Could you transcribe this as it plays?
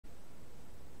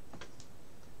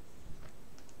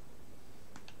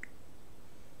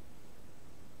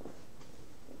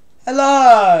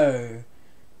Hello!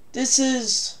 This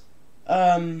is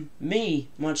me,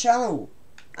 my channel,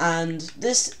 and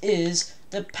this is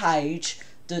the page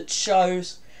that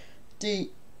shows the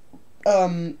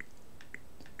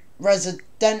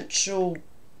residentials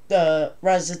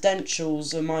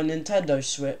of my Nintendo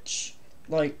Switch,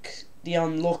 like the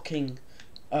unlocking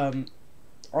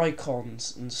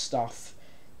icons and stuff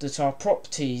that are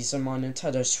properties of my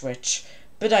Nintendo Switch.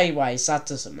 But anyways, that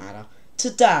doesn't matter.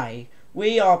 Today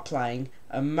we are playing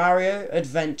a Mario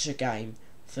adventure game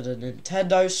for the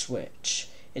Nintendo Switch.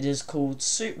 It is called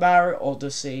Super Mario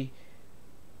Odyssey.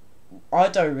 I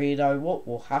don't really know what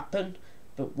will happen,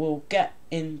 but we'll get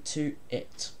into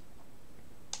it.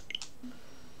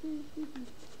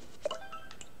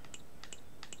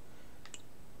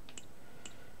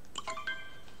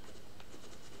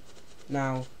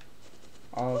 Now,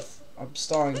 I'm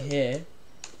starting here.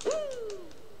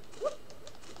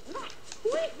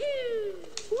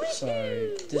 So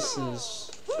this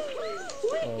is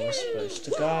where we're supposed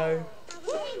to go.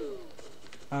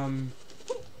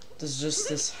 There's just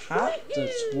this hat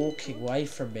that's walking away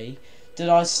from me. Did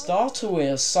I startle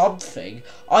it or something?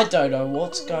 I don't know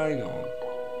what's going on.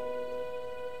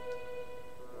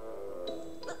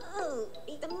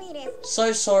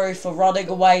 So sorry for running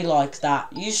away like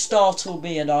that. You startle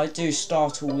me and I do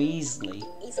startle easily.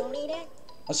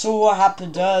 I saw what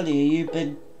happened earlier. You've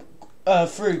been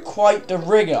through quite the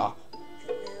ringer.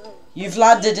 You've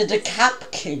landed in the Cap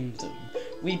Kingdom.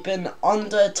 We've been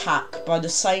under attack by the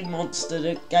same monster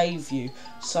that gave you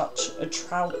such a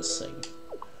trouncing.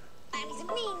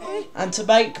 And to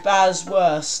make matters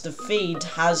worse, the fiend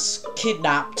has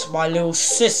kidnapped my little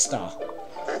sister.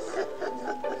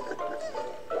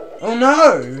 Oh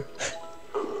no!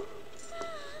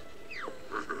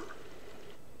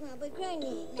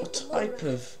 What type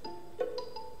of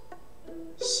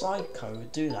psycho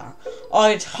would do that?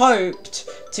 I'd hoped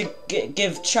to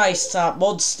give chase to that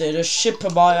monster in a ship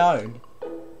of my own.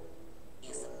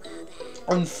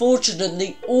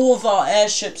 Unfortunately, all of our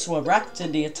airships were wrecked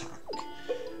in the attack.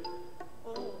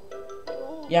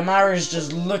 Yeah, Mario's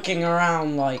just looking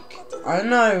around like, I don't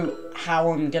know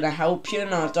how I'm gonna help you,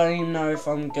 and I don't even know if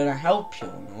I'm gonna help you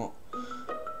or not.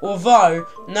 Although,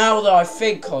 now that I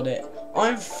think on it,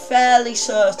 I'm fairly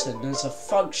certain there's a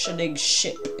functioning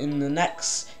ship in the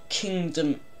next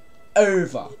kingdom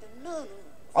over.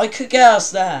 I could get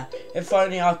us there if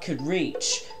only I could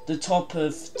reach the top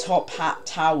of Top Hat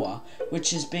Tower,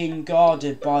 which is being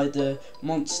guarded by the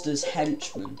monster's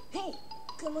henchmen.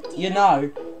 You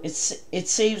know, it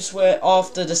seems we're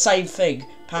after the same thing.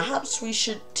 Perhaps we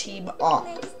should team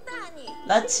up.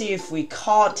 Let's see if we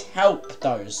can't help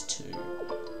those two.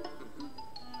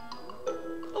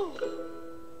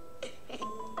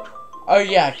 Oh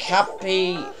yeah,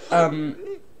 Cappy,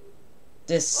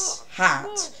 this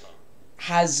hat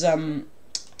has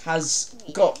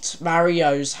got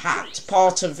Mario's hat,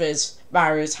 part of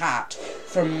Mario's hat,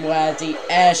 from where the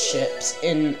airships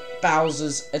in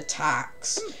Bowser's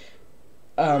attacks,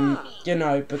 you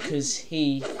know, because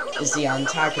he is the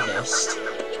antagonist,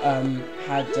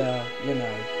 had, you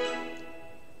know,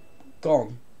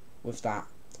 gone with that.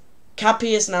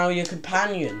 Cappy is now your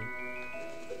companion.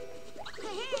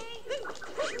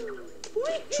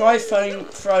 Try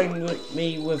throwing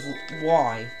me with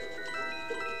Y.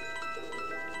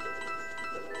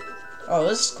 Oh,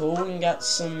 this is cool. We can get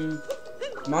some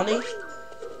money.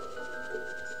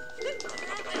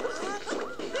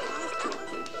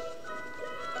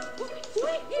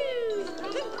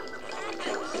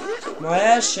 My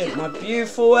airship, my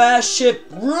beautiful airship,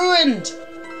 ruined!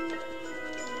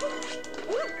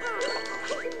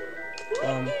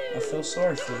 I feel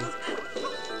sorry for you.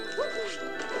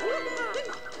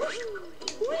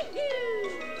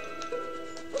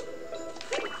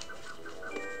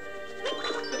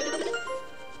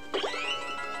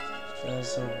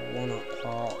 There's a one-up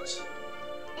part.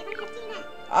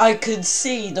 I can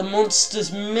see the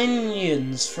monster's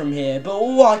minions from here, but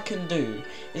all I can do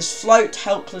is float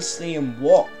helplessly and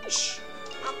watch.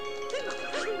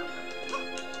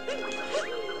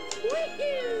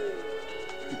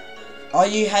 Are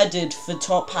you headed for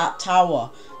Top Hat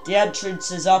Tower? The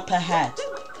entrance is up ahead.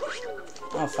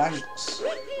 Oh, thanks.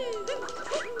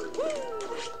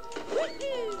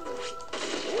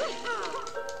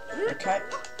 Okay.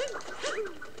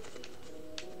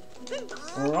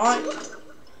 Alright.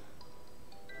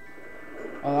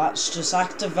 Oh, that's just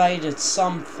activated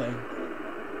something.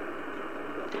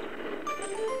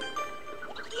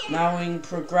 Now we can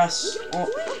progress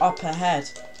up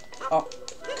ahead. Oh,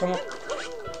 come on.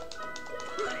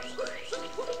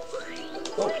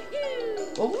 Oh,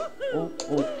 oh, oh,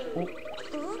 oh,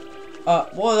 oh.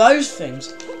 What are those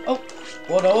things? Oh,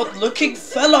 what odd looking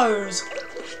fellows!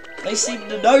 They seem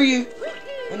to know you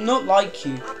and not like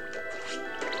you.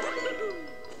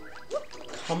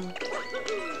 Come.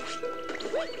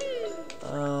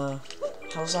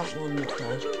 How's that one look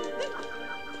dead?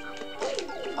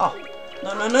 Oh,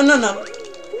 no.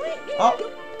 Oh,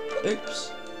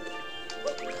 oops.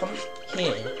 Come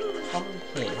here. Come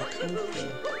here.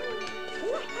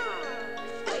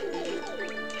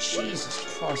 Jesus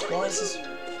Christ,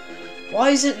 why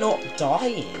is it not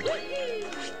dying?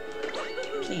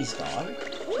 Please die.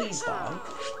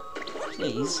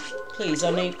 Please,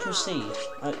 I need to proceed.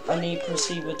 I need to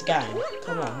proceed with the game.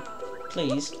 Come on.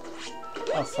 Please.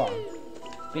 Oh, fine.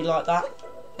 Be like that?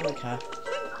 Okay.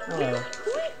 Whatever.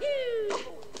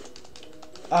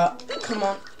 Come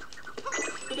on.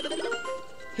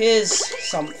 Here's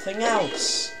something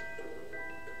else.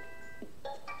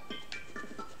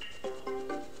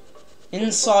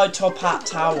 Inside Top Hat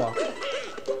Tower.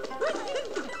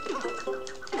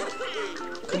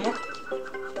 Come on.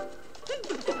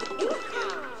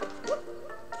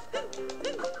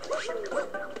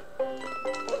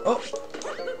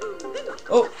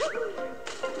 Oh.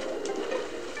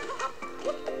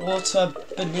 Water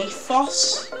beneath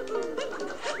us?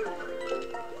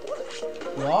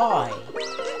 Why?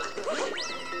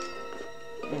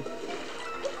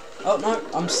 Oh no,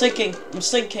 I'm sinking. No.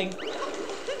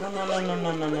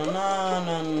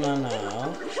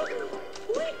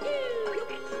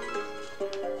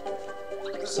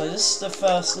 So this is the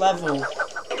first level.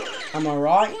 Am I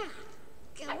right?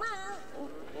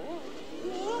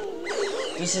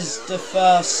 This is the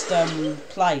first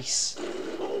place.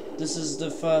 This is the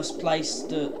first place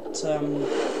that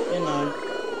you know,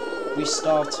 we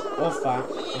start off at,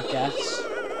 I guess.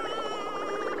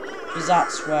 Because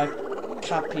that's where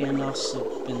Cappy and us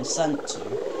have been sent to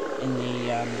in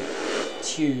the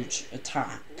huge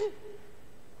attack.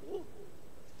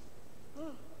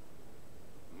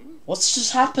 What's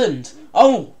just happened?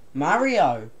 Oh,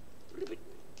 Mario.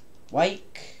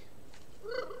 Wake.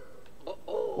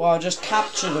 Well, I just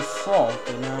captured a frog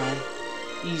and now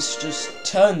he's just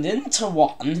turned into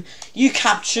one. You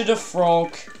captured a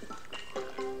frog.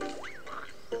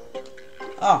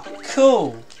 Oh,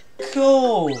 cool.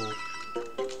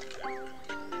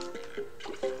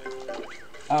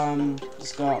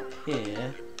 Let's go up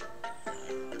here.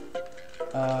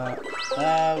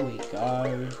 There we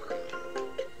go.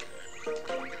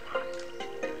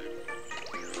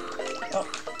 Oh,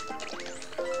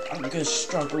 I'm gonna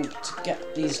struggle to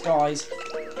get these guys.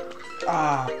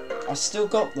 I still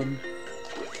got them.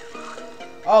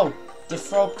 Oh, the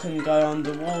frog can go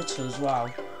underwater as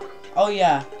well. Oh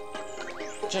yeah,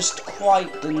 just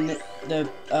quite the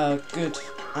good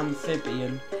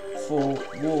amphibian for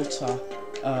water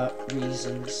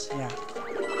reasons. Yeah.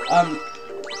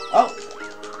 Oh,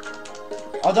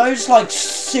 are those like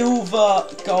silver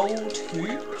gold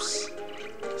hoops?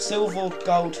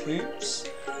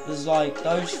 There's like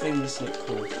those things look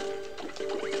cool.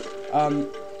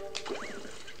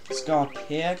 Let's go up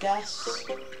here, I guess.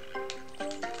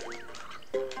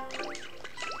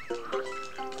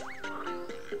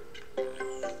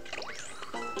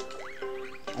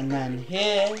 And then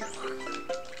here.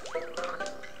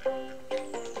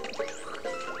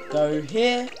 Go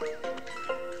here.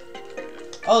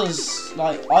 Oh, there's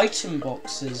like item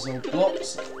boxes or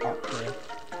blocks up here.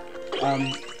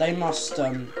 They must,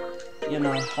 you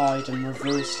know, hide and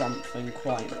reveal something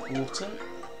quite important.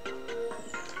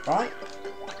 Right?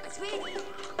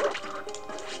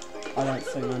 I don't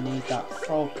think I need that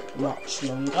frog much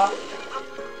longer.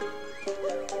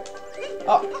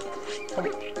 Oh!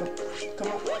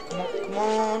 Come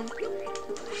on.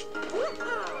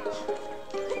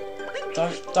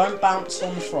 Don't bounce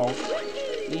on the frog.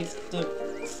 Leave the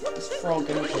frog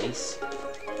in peace.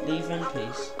 Leave in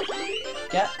peace.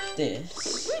 Get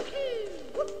this.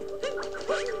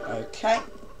 Okay.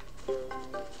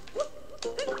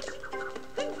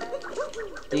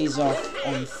 These are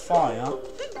on fire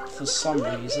for some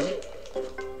reason.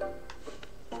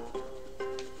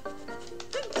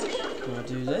 Can I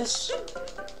do this?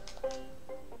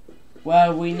 Where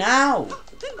are we now?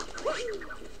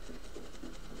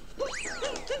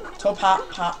 Top Hat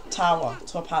Tower.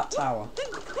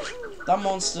 That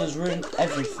monster's ruined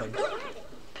everything.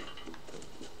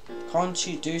 Can't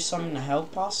you do something to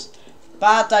help us?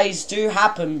 Bad days do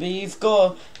happen, but you've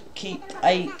got to keep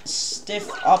a stiff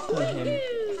upper him.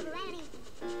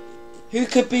 Who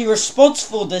could be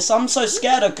responsible for this? I'm so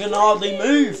scared I can hardly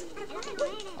move.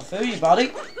 I feel you,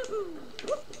 buddy.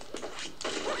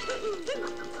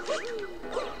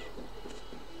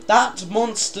 That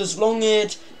monster's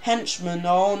long-eared henchmen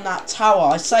are on that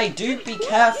tower. I say, do be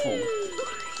careful.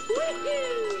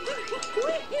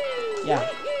 yeah.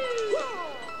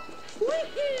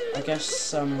 I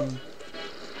guess,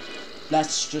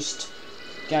 let's just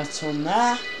get on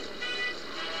there.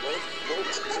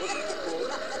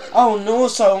 Oh, and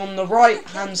also on the right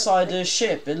hand side of the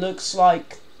ship, it looks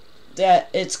like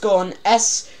it's got an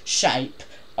S shape,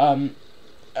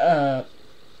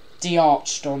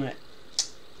 de-arched on it.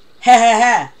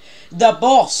 Hehehe. The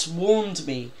boss warned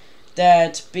me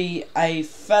there'd be a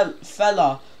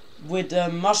fella with a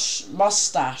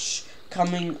mustache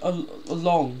coming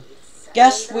along.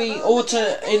 Guess we ought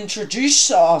to introduce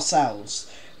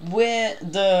ourselves. We're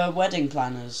the wedding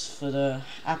planners for the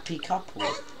happy couple.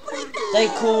 They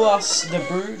call us the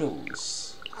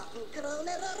Broodals.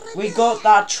 We got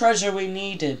that treasure we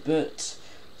needed, but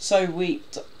so we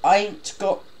ain't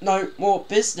got no more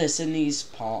business in these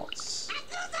parts.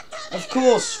 Of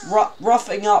course,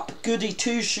 roughing up Goody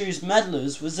Two-Shoes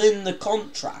meddlers was in the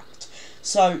contract,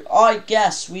 so I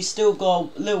guess we still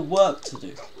got a little work to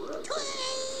do.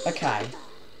 Okay.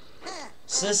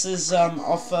 So this is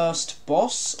our first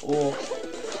boss, or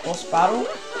boss battle.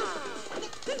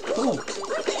 Cool.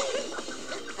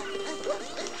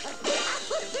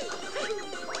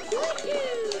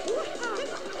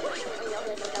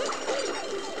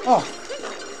 Oh.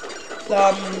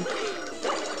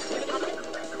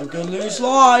 I'm gonna lose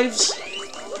lives.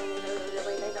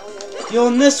 You're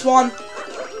on this one.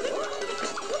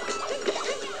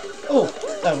 Oh,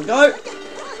 there we go.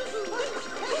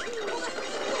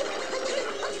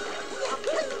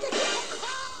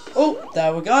 Oh,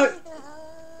 there we go.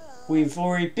 We've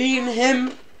already beaten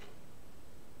him.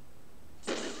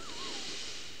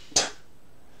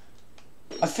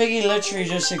 I think he literally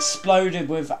just exploded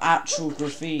with actual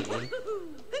graffiti.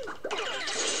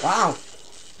 Wow.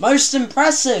 Most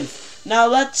impressive. Now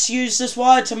let's use this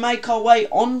wire to make our way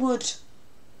onward.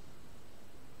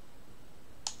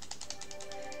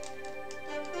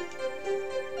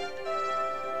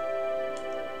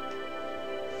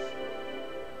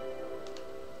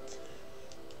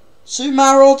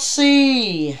 Mario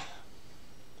Odyssey.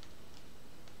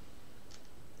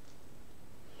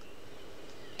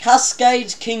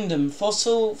 Cascade Kingdom,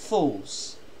 Fossil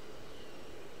Falls.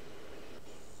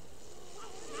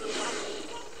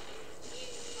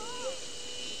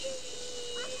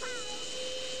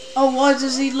 Oh, why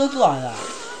does he look like that?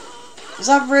 Is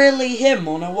that really him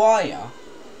on a wire?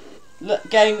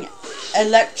 Getting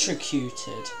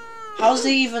electrocuted. How's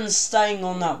he even staying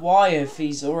on that wire if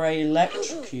he's already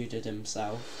electrocuted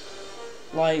himself?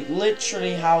 Like,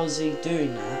 literally, how is he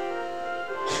doing that?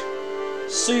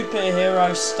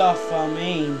 Superhero stuff, I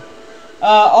mean.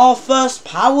 Our first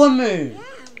power moon.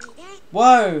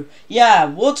 Whoa, yeah,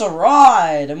 what a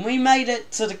ride. And we made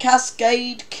it to the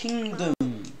Cascade Kingdom.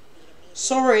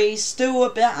 Sorry, still a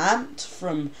bit amped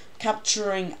from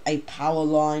capturing a power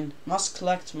line. Must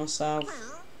collect myself.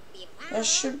 There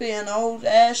should be an old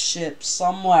airship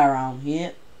somewhere around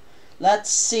here. Let's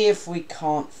see if we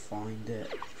can't find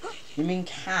it. You mean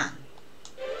can?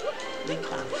 You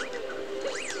can.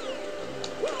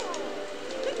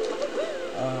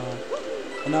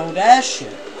 An old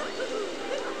airship.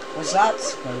 What's that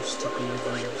supposed to be of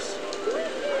use?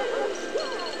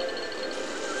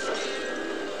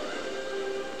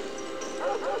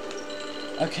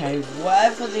 Okay,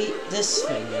 whatever this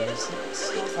thing is,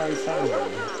 it's not very familiar.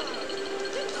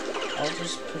 I'll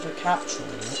just put a capture on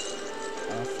it,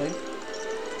 I think.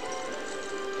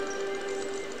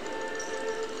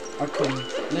 I can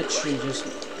literally just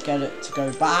get it to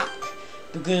go back,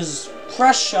 because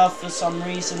pressure for some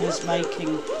reason is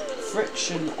making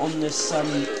friction on this,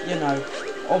 you know,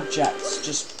 objects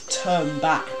just turn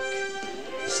back.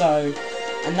 So,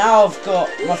 and now I've got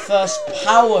my first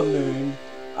power moon.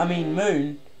 I mean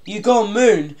moon. You got a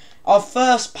moon. Our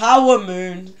first power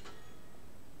moon.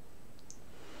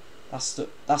 That's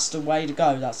the way to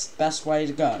go. That's the best way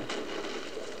to go.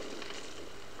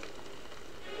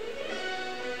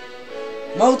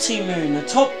 Multi-moon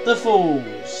atop the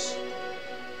falls.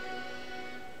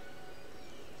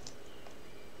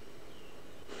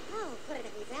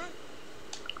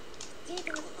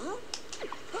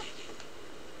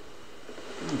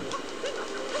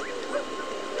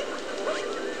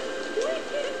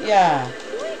 Yeah,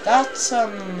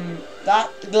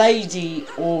 that lady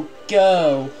or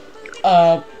girl,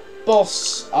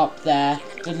 boss up there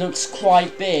that looks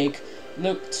quite big,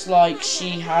 looked like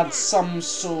she had some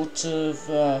sort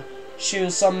of, she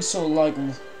was some sort of like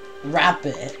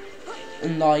rabbit,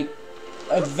 and like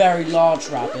a very large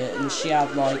rabbit, and she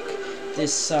had like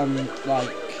this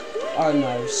like, I don't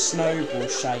know, snowball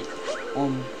shape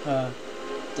on her,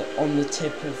 on the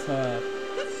tip of her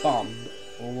bum,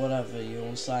 or whatever you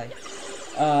want to say.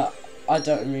 I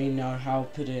don't really know how to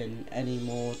put it in any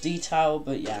more detail,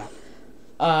 but yeah.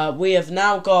 We have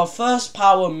now got our first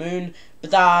power moon,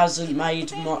 but that hasn't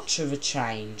made much of a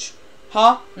change.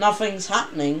 Huh? Nothing's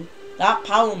happening. That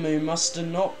power moon must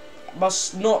not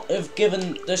have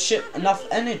given the ship enough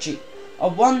energy. I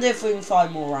wonder if we can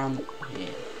find more around here.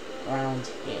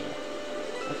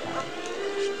 Okay.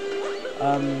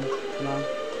 No.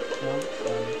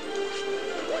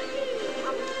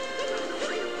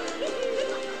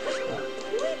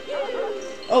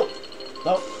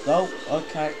 Oh,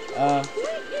 okay.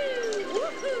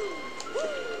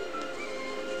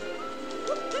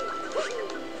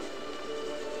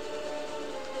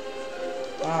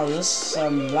 Wow, this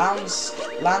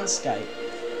landscape.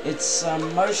 It's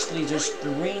mostly just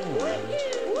greenland.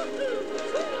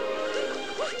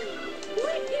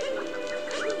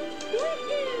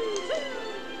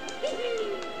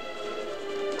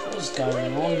 What's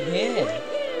going on here?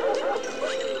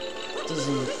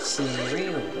 Doesn't seem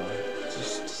real though.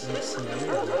 Just doesn't seem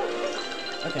real.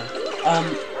 Okay.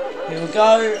 Here we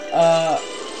go.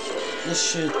 This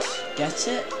should get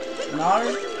it.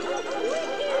 No.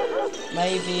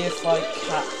 Maybe if I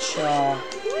catch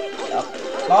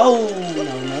oh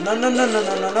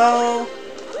no.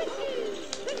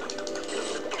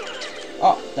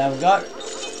 Oh, there we go.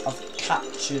 I've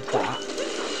captured that.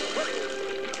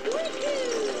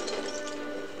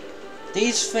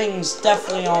 These things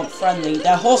definitely aren't friendly.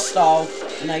 They're hostile,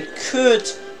 and they could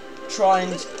try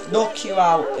and knock you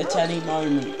out at any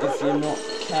moment if you're not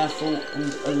careful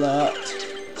and alert.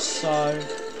 So,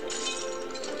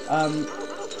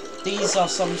 these are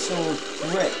some sort of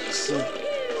bricks or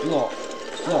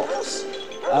blocks,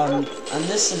 and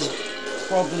this is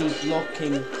probably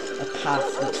blocking a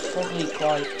path that's probably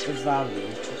quite of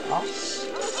value to us.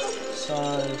 So,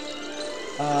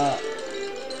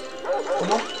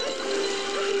 come on.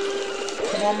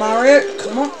 Come on, Mario,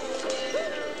 come on.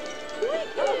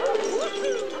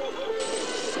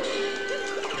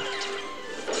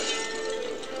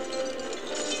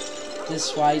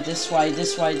 This way.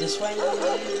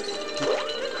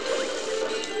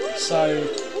 So,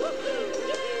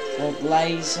 what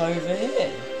lays over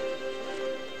here?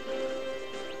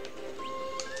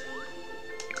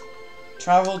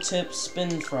 Travel tip,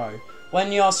 spin throw.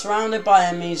 When you are surrounded by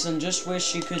enemies and just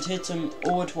wish you could hit them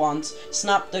all at once,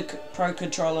 snap the Pro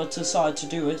Controller to the side to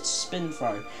do a spin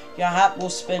throw. Your hat will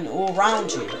spin all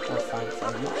around you. Well, thank you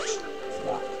very much for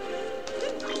that.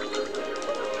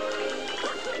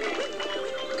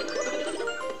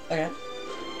 Okay.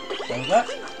 There we go.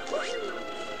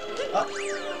 Oh,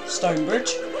 stone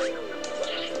bridge.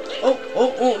 Oh,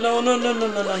 no.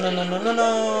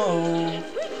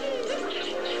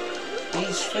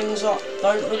 These things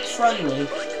don't look friendly.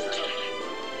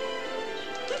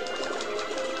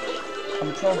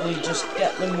 I'll probably just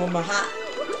get them with my hat.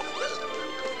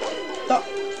 No.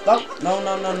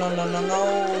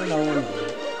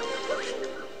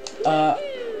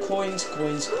 Coins.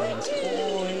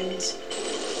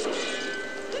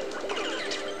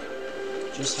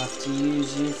 Just have to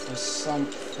use you for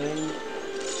something.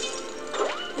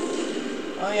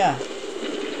 Oh yeah.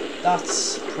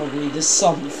 That's probably the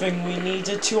something we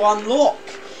needed to unlock,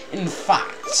 in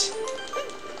fact.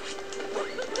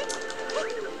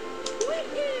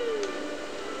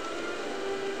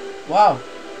 Wow.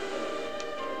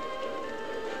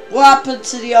 What happened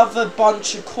to the other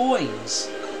bunch of coins?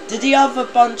 Did the other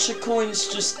bunch of coins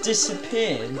just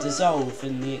disappear and dissolve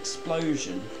in the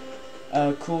explosion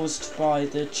caused by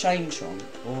the chain chomp?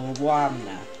 Or what happened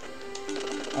there?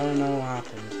 I don't know what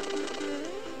happened.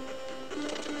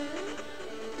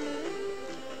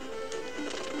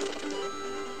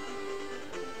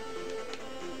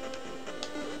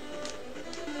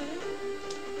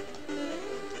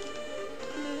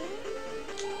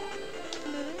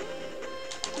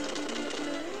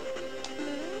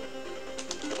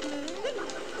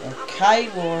 Okay,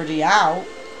 we're already out.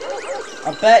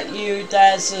 I bet you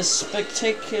there's a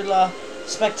spectacular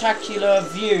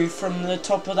view from the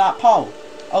top of that pole.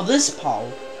 Oh, this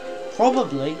pole?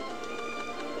 Probably.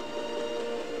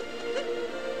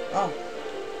 Oh.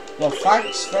 Well,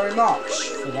 thanks very much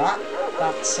for that.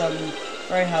 That's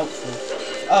very helpful.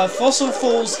 Fossil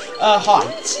Falls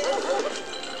height.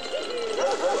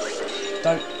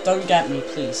 Don't get me,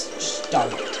 please. Just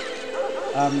don't.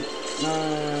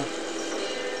 No.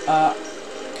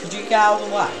 Could you get out of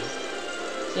the way?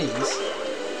 Please?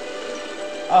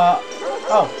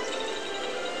 Oh.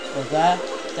 Well,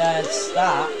 there's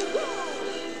that.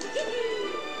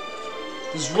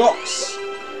 There's rocks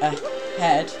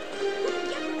ahead.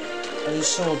 I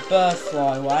just saw a bird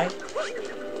fly away.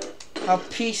 How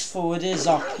peaceful it is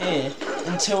up here.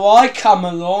 until I come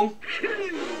along.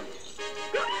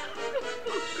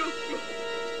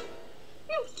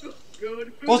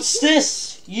 What's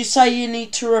this? You say you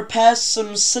need to repair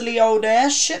some silly old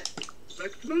airship?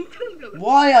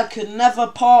 Why, I could never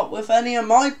part with any of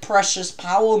my precious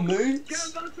power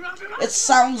moons. It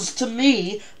sounds to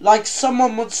me like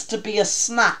someone wants to be a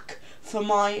snack for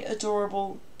my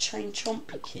adorable chain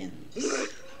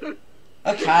chompykins.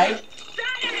 Okay.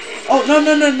 Oh, no.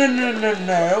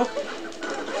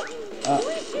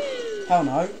 Hell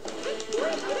no.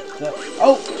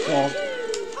 Oh, God.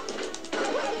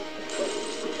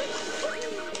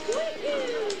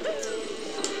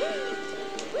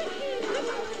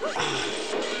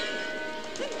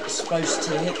 Supposed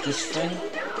to hit this thing.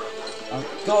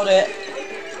 I've got it.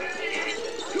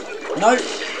 No.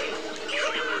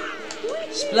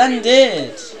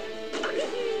 Splendid.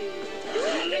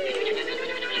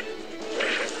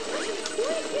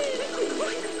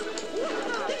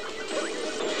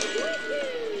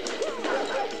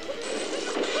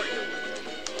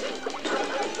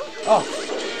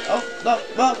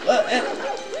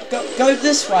 Go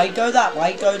this way, go that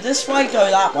way, go this way, go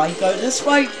that way, go this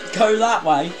way, go that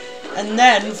way, and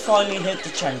then finally hit the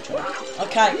change one.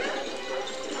 Okay.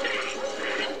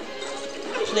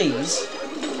 Please,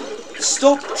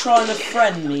 stop trying to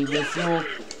friend me with your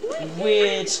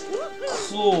weird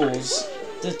claws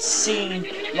that seem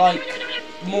like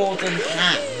more than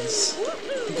hands.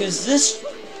 Because this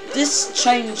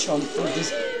chain chomp with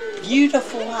this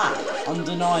beautiful hat,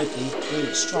 undeniably, that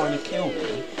it's trying to kill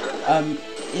me,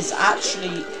 is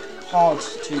actually hard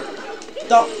to...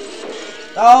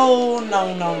 Oh, no.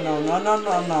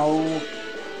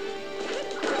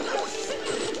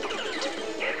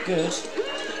 Good.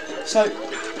 So...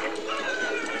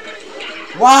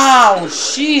 Wow,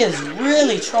 she is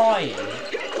really trying.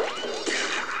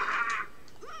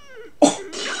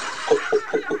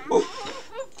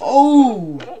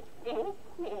 Oh!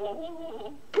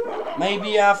 Maybe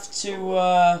you have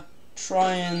to,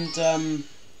 try and,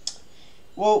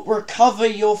 well, recover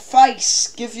your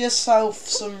face. Give yourself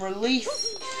some relief.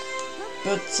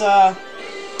 But,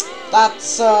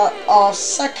 that's, our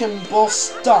second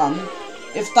boss done.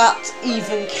 If that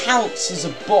even counts as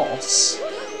a boss.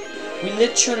 We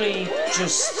literally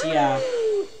just,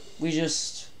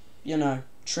 you know,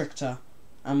 tricked her.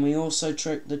 And we also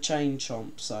tricked the chain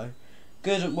chomp, so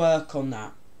good work on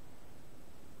that.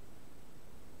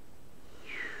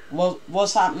 Well,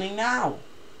 what's happening now?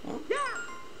 Well,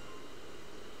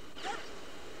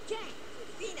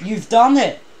 you've done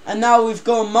it! And now we've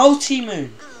got a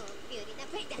multi-moon.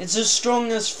 It's as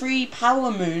strong as 3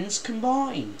 power moons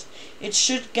combined. It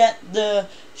should get the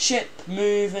ship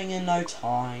moving in no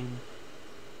time.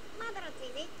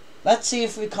 Let's see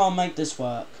if we can't make this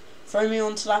work. Throw me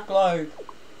onto that globe.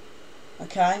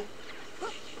 Okay?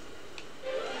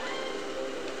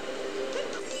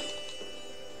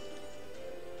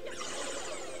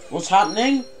 What's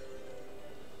happening?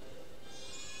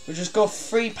 We just got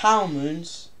 3 power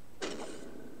moons.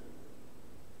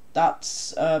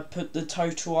 That's put the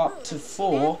total up to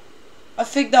 4. I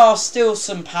think there are still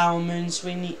some power moons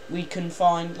we can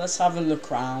find. Let's have a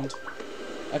look around.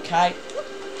 Okay.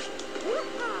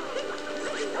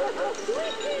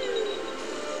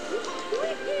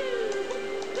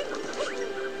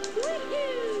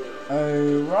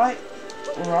 Alright.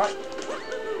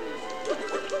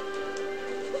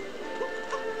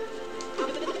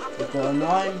 We've got an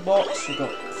iron box, we've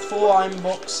got 4 iron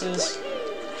boxes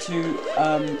to,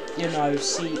 you know,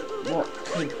 see what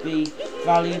could be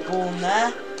valuable in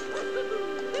there.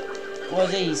 What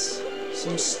are these?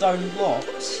 Some stone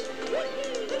blocks.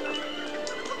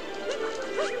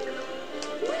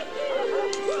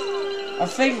 I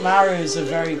think Mario's a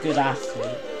very good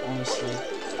athlete, honestly.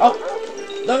 Oh!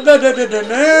 No!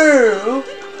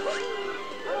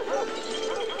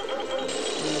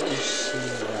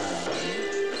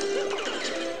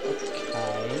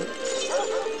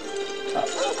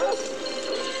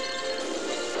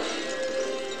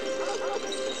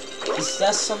 Is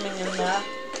there something in there?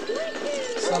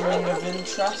 Something of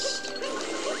interest?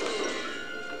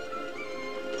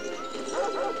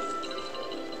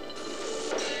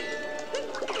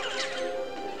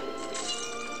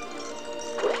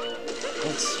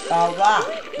 What's about that?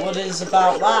 What is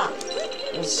about that?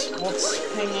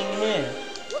 What's pinging here?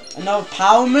 Another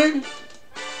power moon?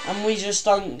 And we just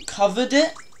uncovered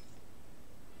it?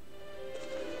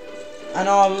 And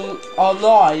our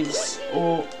lives,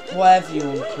 or whatever you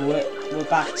want to call it, we're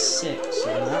back 6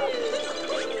 on that.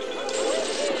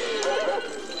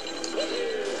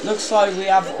 Looks like we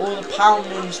have all the power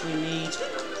moons we need.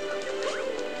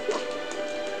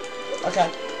 Okay.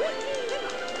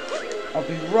 I'll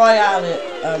be right at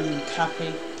it,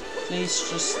 Cappy. Please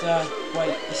just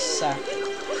wait a sec.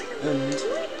 And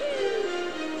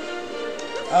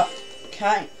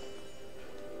okay.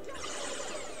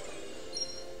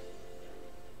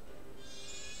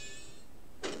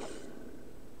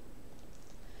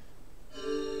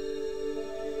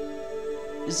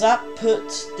 Does that put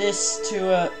this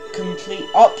to a complete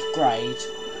upgrade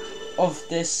of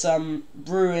this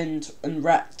ruined and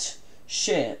wrecked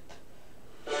ship?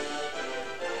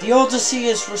 The Odyssey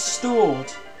is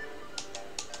restored.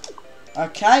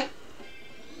 Okay.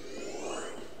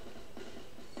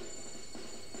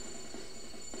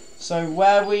 So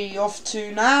where are we off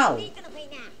to now?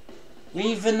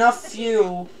 We have enough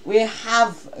fuel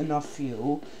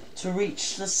to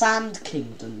reach the Sand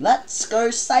Kingdom. Let's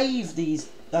go save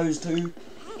those two.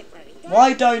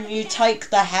 Why don't you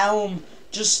take the helm?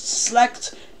 Just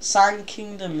select Sand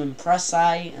Kingdom and press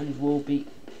A and we'll be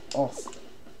off.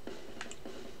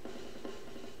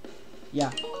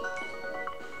 Yeah.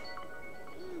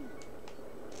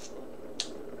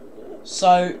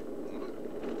 So,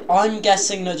 I'm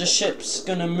guessing that the ship's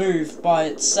gonna move by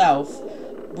itself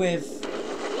with,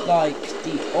 like,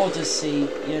 the Odyssey,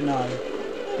 you know,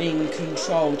 being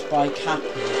controlled by Cappy.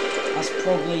 That's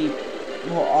probably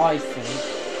what I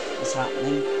think is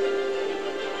happening.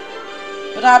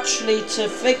 But actually, to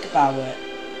think about it,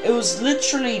 it was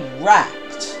literally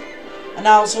wrecked, and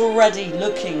now it's already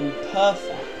looking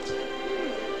perfect.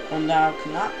 And how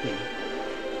can that be?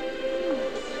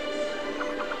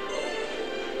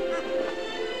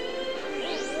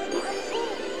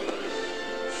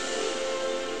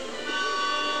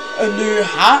 A new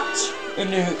hat? A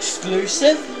new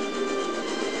exclusive?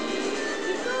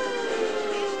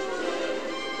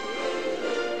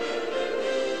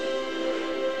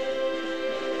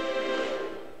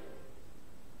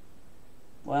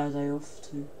 Where are they off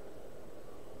to?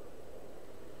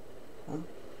 Huh?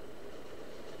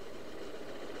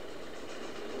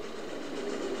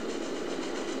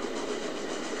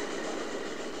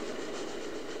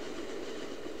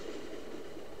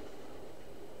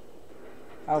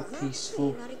 How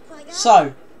peaceful.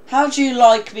 So, how do you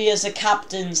like me as a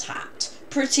captain's hat?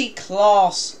 Pretty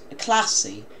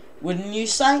classy, wouldn't you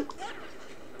say?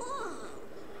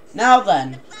 Now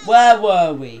then, where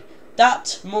were we?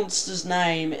 That monster's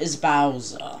name is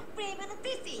Bowser.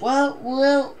 Well,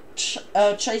 we'll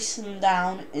chase him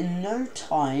down in no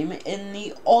time in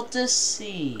the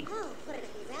Odyssey.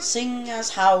 Seeing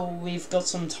as how we've got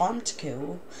some time to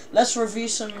kill, let's review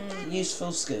some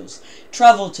useful skills.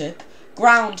 Travel tip.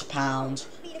 Ground pound.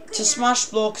 To smash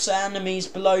blocks or enemies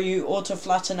below you or to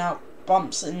flatten out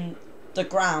bumps in the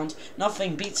ground,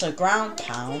 nothing beats a ground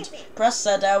pound. Press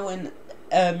ZL in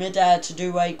mid-air to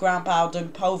do a ground pound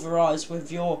and pulverize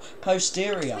with your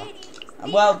posterior.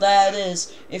 Well, there it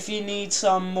is. If you need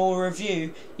some more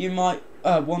review, you might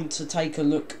want to take a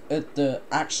look at the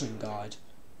action guide.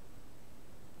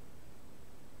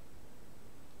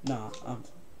 No,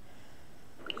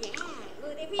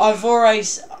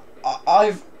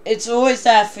 it's always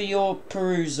there for your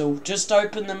perusal. Just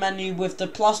open the menu with the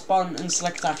plus button and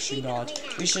select action guide.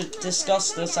 We should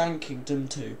discuss the Sand Kingdom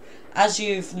too. As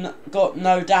you've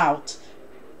no doubt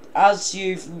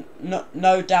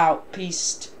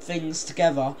pieced things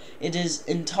together, it is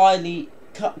entirely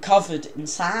covered in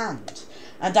sand.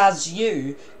 And as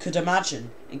you could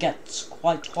imagine, it gets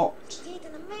quite hot.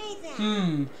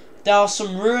 There are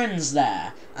some ruins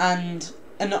there, and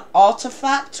an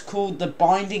artifact called the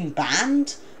Binding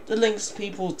Band that links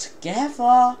people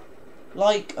together,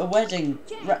 like a wedding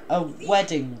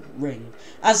ring.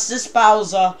 As this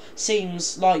Bowser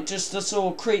seems like just a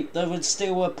sort of creep that would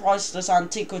steal a priceless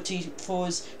antiquity for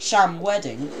his sham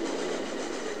wedding.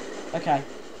 Okay.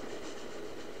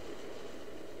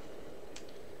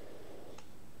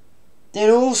 It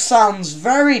all sounds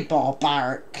very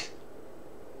barbaric.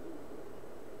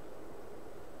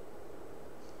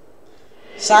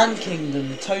 Sand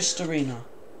Kingdom, Toast Arena.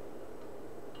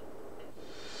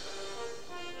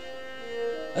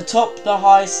 Atop the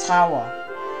highest tower.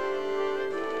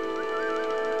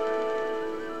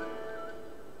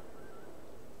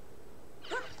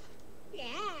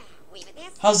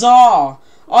 Huzzah!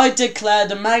 I declare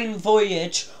the main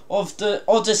voyage of the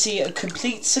Odyssey a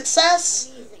complete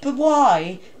success. But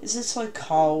why is it so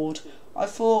cold? I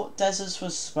thought deserts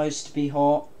was supposed to be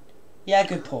hot. Yeah,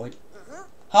 good point.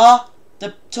 Huh?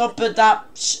 The top of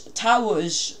that tower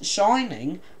is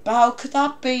shining, but how could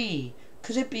that be?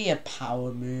 Could it be a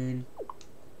power moon?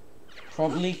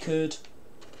 Probably could.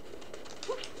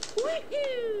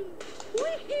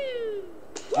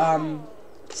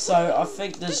 So I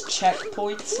think there's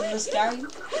checkpoints in this game,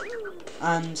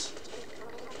 and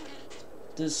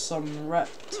there's some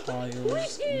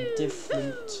reptiles and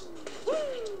different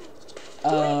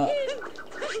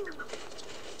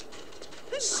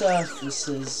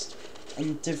surfaces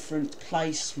and different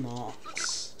place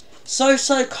marks.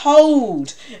 So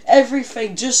cold!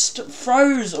 Everything just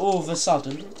froze all of a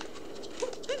sudden.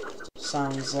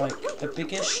 Sounds like a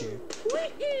big issue.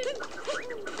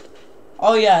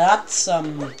 Oh yeah, that's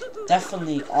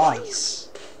definitely ice.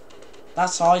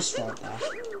 That's ice right there.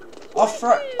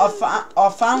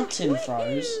 Our fountain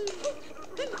froze.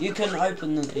 You can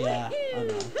open the... Yeah, I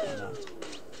know.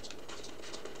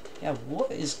 Yeah,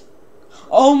 what is...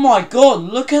 Oh my god,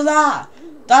 look at that!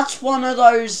 That's one of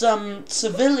those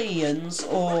civilians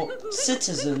or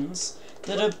citizens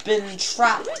that have been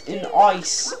trapped in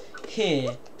ice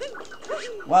here.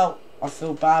 Well, I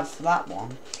feel bad for that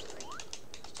one.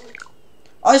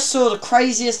 I saw the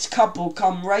craziest couple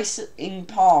come racing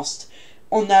past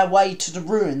on their way to the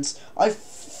ruins. I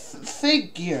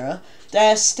figure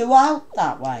they're still out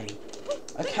that way.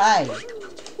 Okay.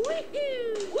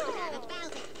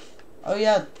 Oh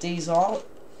yeah, these are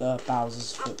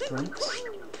Bowser's footprints.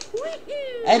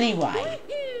 Anyway.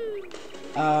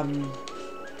 Oh.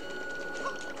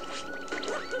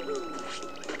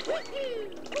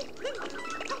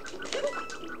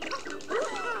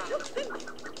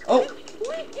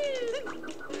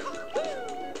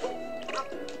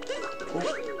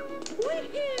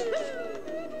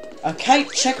 Okay,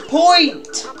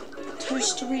 checkpoint!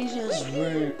 Toast Arena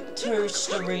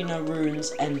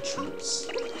Ruins entrance.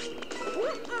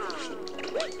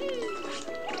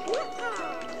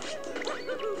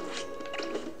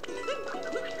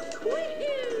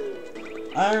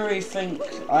 I don't really think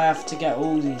I have to get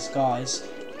all these guys.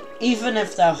 Even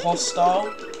if they're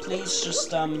hostile, please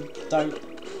just don't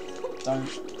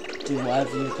do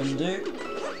whatever you can do.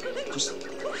 Just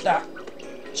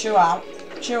chill out.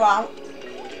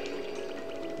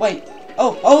 Wait.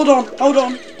 Oh, hold on.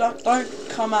 Don't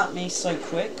come at me so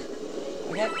quick.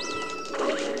 Okay.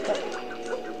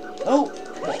 Oh,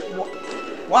 what?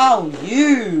 Wow,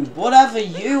 whatever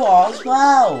you are as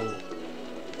well.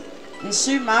 In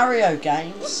Super Mario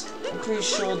games, I'm pretty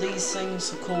sure these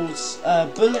things are called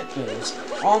bullet bills,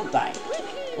 aren't they?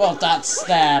 Well, that's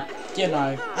their,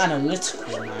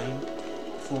 analytical name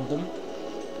for them.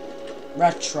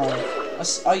 Retro.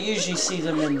 I usually see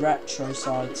them in retro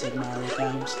sides of Mario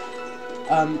games.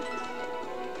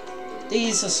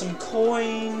 These are some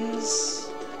coins.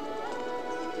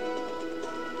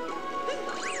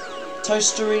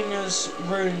 Toast Arena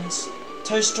Ruins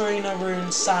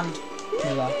sand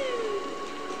pillar.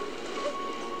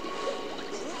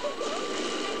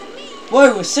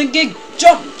 Whoa, we're sinking!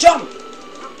 Jump!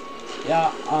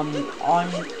 Yeah, I'm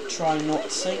trying not to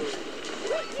sink.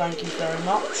 Thank you very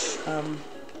much.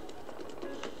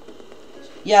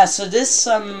 Yeah, so this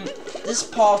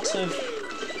part of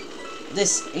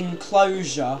this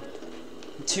enclosure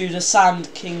to the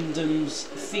Sand Kingdom's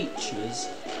features,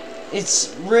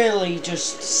 it's really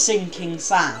just sinking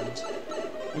sand.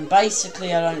 And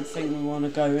basically I don't think we want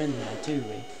to go in there, do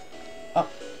we? Up.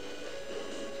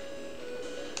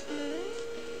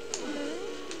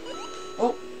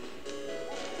 Oh.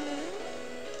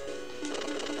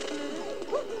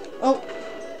 Oh.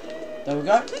 There we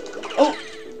go. Oh.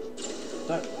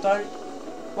 Don't.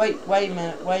 Wait a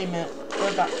minute.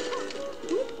 Go back.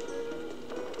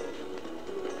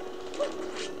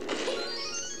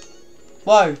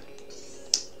 Whoa.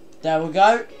 There we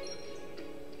go.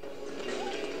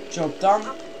 Job done.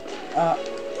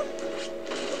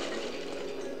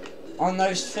 On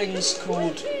those things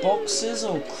called boxes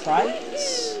or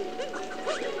crates?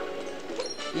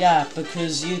 Yeah,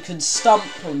 because you can stump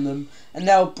on them and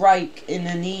they'll break in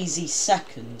an easy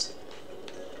second.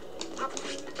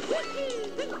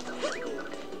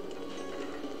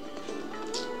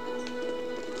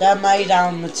 They're made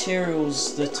out of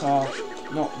materials that are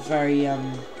not very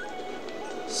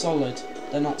solid.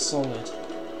 They're not solid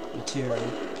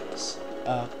materials.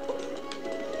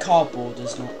 Cardboard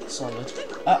is not solid.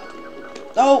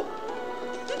 Oh!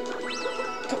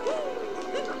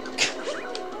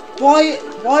 Why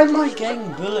am I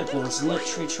getting bullet bills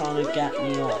literally trying to get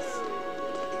me off?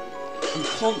 I'm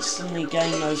constantly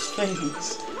getting those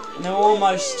things. And they're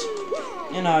almost,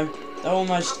 they're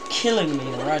almost killing me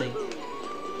already.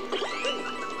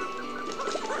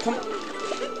 Come on.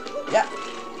 Yeah.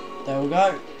 There we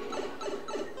go.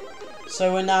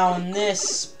 So we're now in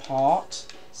this part.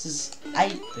 This is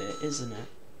 8-bit, isn't it?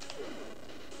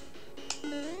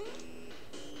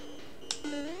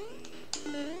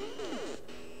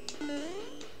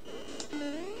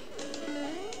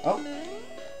 Oh.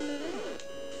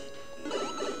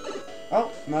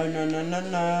 Oh,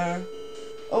 no.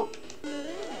 Oh.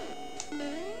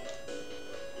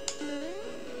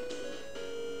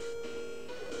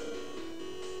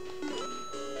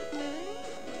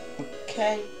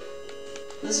 Okay.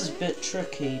 This is a bit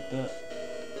tricky, but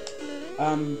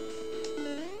oh,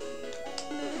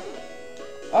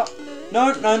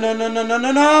 no, no, no, no, no, no,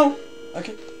 no, no!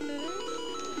 Okay.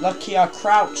 Lucky I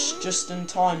crouched just in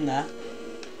time there.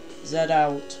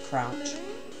 ZL to crouch.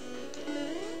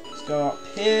 Let's go up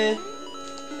here.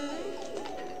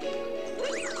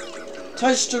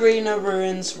 Toast Arena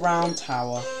Ruins Round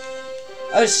Tower.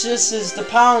 Oh, so this is the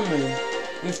power moon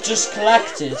we've just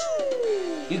collected.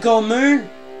 You got a moon?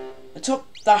 Atop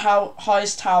the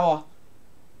highest tower.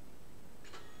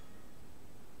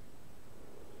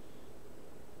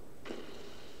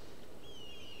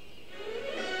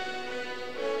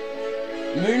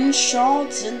 Moon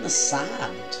shards in the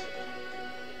sand.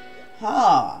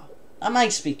 That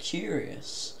makes me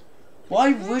curious.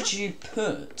 Why would you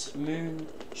put moon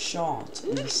shards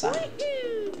in the sand?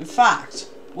 In fact,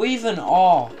 what even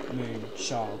are moon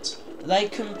shards? Are they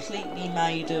completely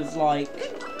made of like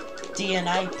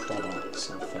DNA products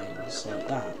and things like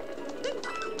that?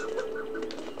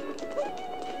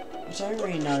 I don't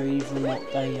really know even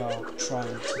what they are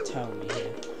trying to tell me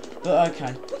here. But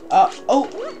okay. Oh!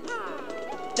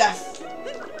 Death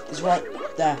is right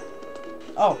there.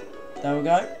 Oh, there we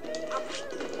go.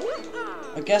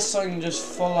 I guess I can just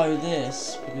follow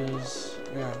this because,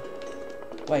 yeah.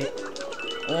 Wait,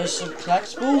 are those some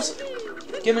collectibles?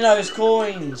 Give me those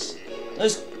coins.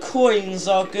 Those coins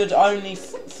are good only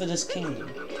for this kingdom.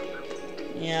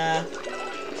 Yeah.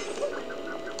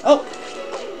 Oh!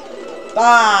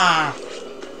 Ah!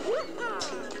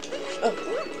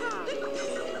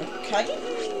 Okay.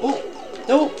 Oh!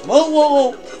 Oh! Whoa!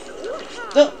 Whoa! Whoa!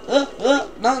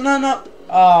 No! No! No!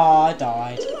 Oh, I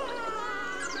died.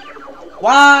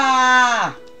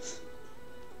 Wah!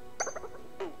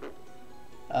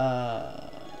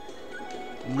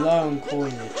 Low on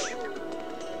coinage.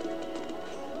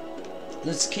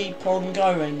 Let's keep on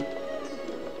going.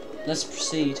 Let's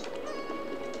proceed.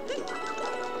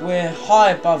 We're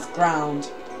high above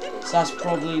ground, so that's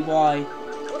probably why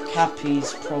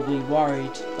Cappy's probably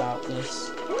worried about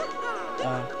this.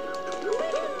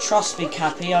 Trust me,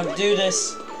 Cappy, I can do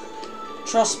this.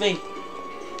 Trust me.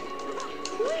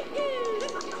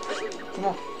 Come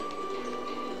on.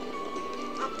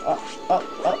 Up.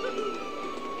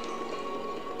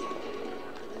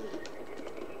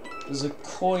 There's a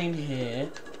coin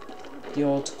here. The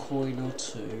odd coin or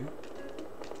two.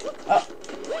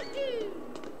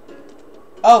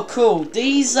 Oh, cool.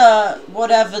 These,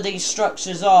 whatever these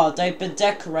structures are, they've been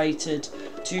decorated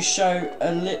to show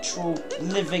a literal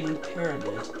living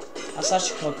pyramid. That's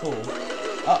actually quite cool.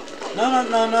 No.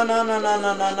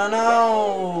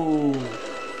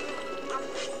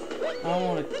 I don't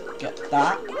want to get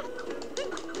that.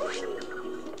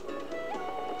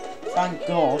 Thank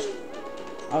God.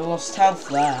 I lost health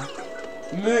there.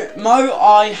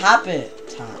 Moai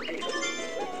habitat.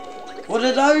 What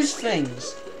are those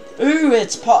things? Ooh,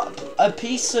 it's a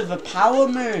piece of a power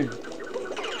moon.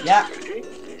 Yeah.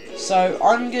 So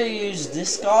I'm gonna use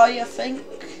this guy, I think.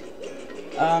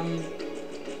 Can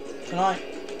I?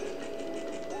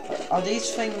 Are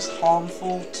these things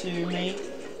harmful to me?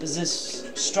 Is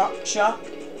this structure?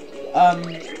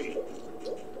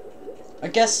 I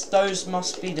guess those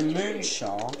must be the moon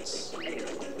shards.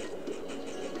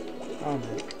 Oh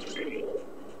no.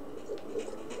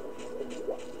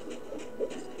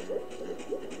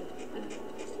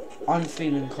 I'm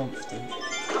feeling confident.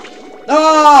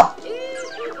 Ah!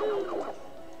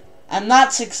 And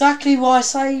that's exactly what I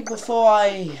say before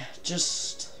I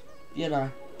just, you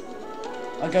know,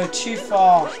 I go too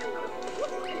far.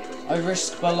 I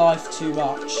risk my life too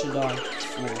much, should I?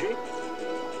 Fall.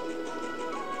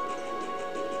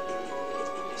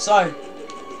 So,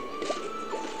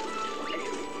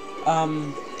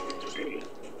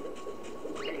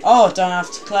 oh, I don't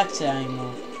have to collect it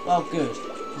anymore. Well, good.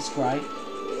 That's great.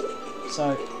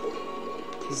 So,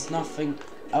 there's nothing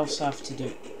else I have to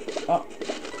do. Oh.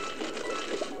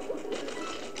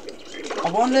 I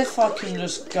wonder if I can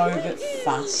just go a bit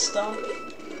faster.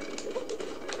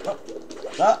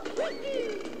 Oh.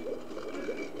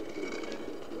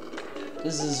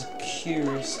 This is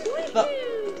curious. But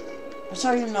I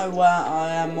don't even know where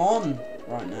I am on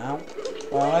right now.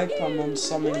 But I hope I'm on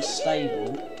something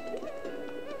stable.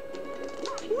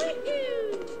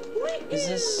 Is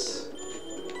this...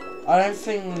 I don't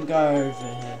think we can go over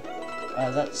here.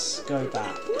 Let's go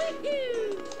back.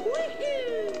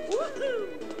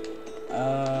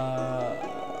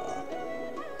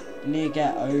 Need to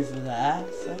get over there, I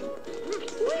think.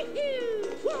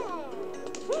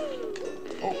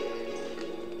 Oh.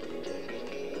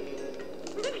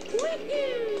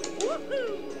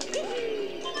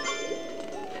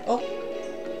 Oh.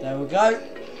 There we go.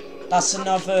 That's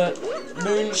another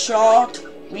moon shard.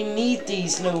 We need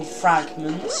these little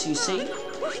fragments, you see.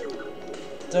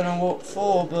 Don't know what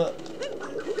for, but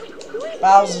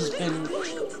Bowser's been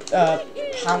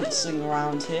pouncing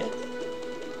around here.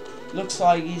 Looks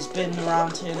like he's been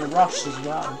around here in a rush as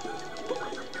well.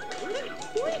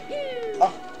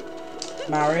 Oh.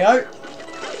 Mario.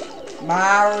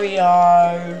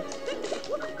 Mario.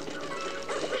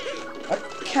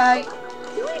 Okay.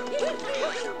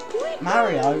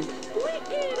 Mario.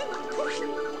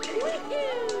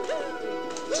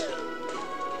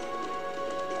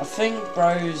 I think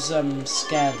bro's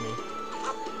scared me.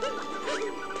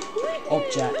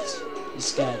 Object is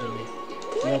scared of me.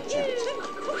 The object.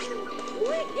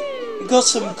 You got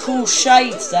some cool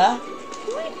shades there.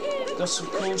 Got some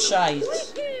cool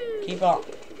shades. Keep up.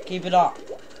 Keep it up.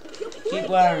 Keep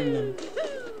wearing them.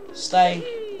 Stay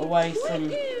away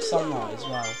from sunlight as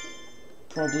well.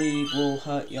 Probably will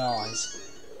hurt your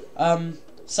eyes.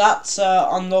 So that's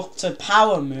unlocked a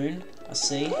power moon. I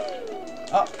see.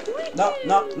 Oh, no,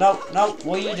 no, no, no.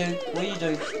 What are you doing? What are you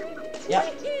doing?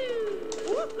 Yep.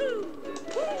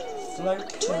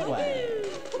 Float away.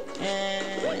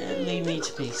 And leave me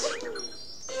to peace.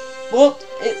 What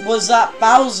it was that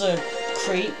Bowser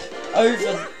creep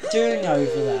doing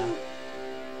over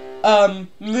there?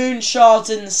 Moon shards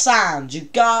in the sand. You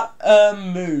got a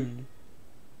moon.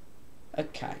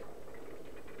 Okay.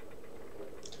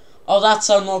 Oh, that's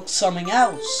unlocked something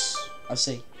else. I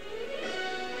see.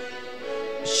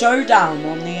 Showdown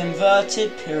on the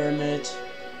inverted pyramid.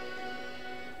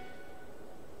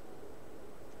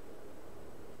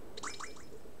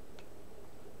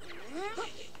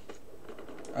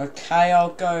 Okay, I'll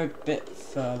go a bit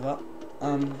further.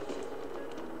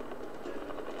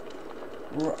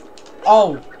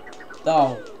 Oh,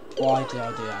 why did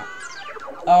I do that?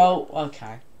 Oh,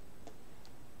 okay.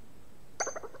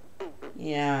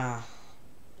 Yeah.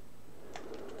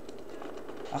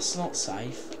 That's not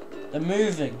safe. They're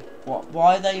moving. What?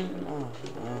 Why are they? Oh,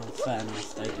 fair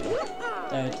enough. They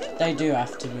do. They do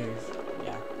have to move.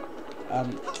 Yeah.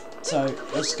 So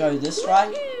let's go this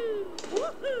way.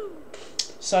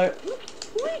 So,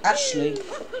 actually,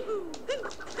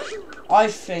 I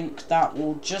think that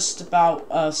will just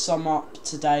about sum up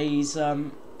today's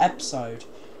episode.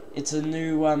 It's a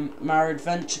new Mario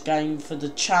Adventure game for the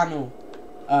channel.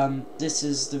 This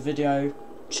is the video.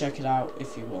 Check it out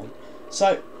if you want.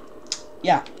 So,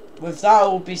 yeah. With that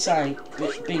all being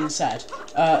said,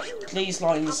 please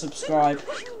like and subscribe,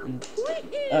 and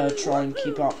try and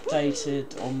keep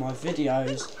updated on my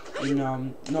videos. You know,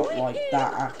 I'm not like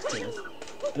that active,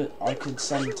 but I could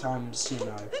sometimes, you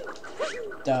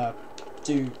know,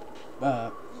 do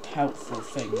helpful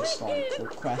things like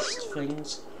request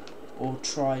things, or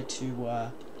try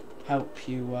to help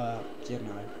you, you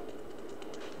know,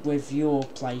 with your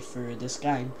playthrough of this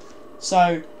game.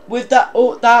 So, with that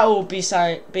all being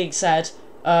said,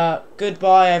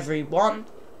 goodbye everyone,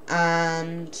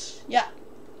 and yeah,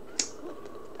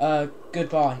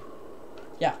 goodbye.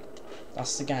 Yeah,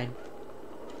 that's the game.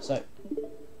 So.